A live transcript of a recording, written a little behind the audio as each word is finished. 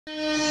Wild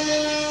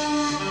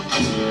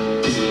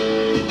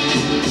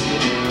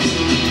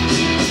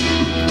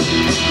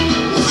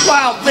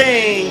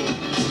thing,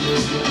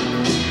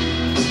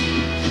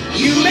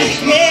 you make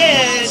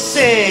it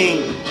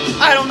sing.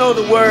 I don't know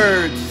the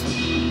words.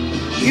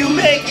 You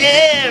make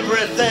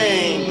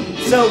everything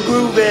so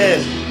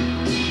groovy.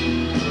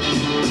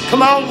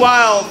 Come on,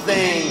 wild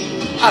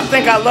thing. I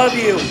think I love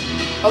you.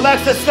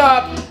 Alexa,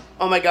 stop.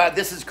 Oh my God,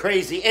 this is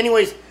crazy.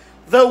 Anyways,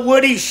 The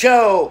Woody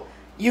Show.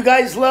 You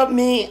guys love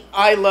me.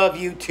 I love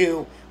you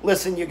too.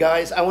 Listen, you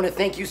guys, I want to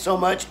thank you so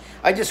much.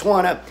 I just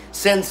want to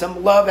send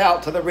some love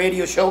out to the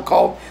radio show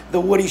called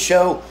The Woody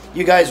Show.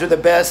 You guys are the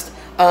best.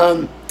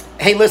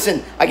 Hey,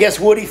 listen, I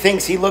guess Woody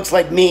thinks he looks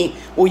like me.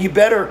 Well, you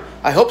better.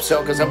 I hope so,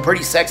 because I'm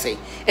pretty sexy.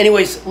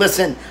 Anyways,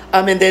 listen,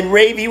 and then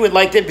Ravey would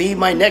like to be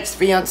my next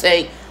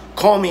fiancé.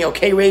 Call me,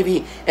 okay,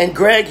 Ravey? And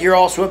Greg, you're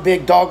also a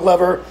big dog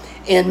lover,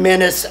 and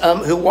Menace,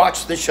 who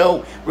watch the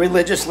show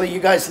religiously. You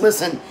guys,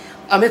 listen,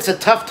 it's a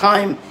tough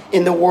time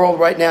in the world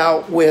right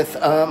now with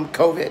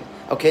COVID.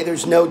 Okay,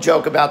 there's no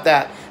joke about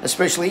that,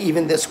 especially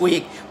even this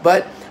week.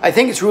 But I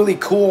think it's really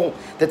cool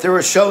that there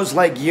are shows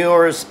like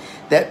yours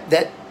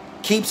that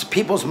keeps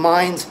people's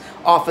minds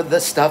off of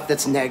the stuff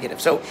that's negative.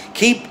 So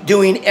keep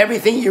doing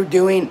everything you're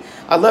doing.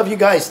 I love you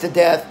guys to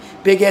death.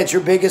 Big Ed's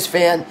your biggest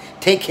fan.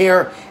 Take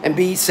care and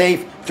be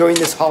safe during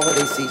this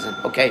holiday season.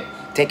 Okay,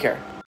 take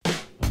care.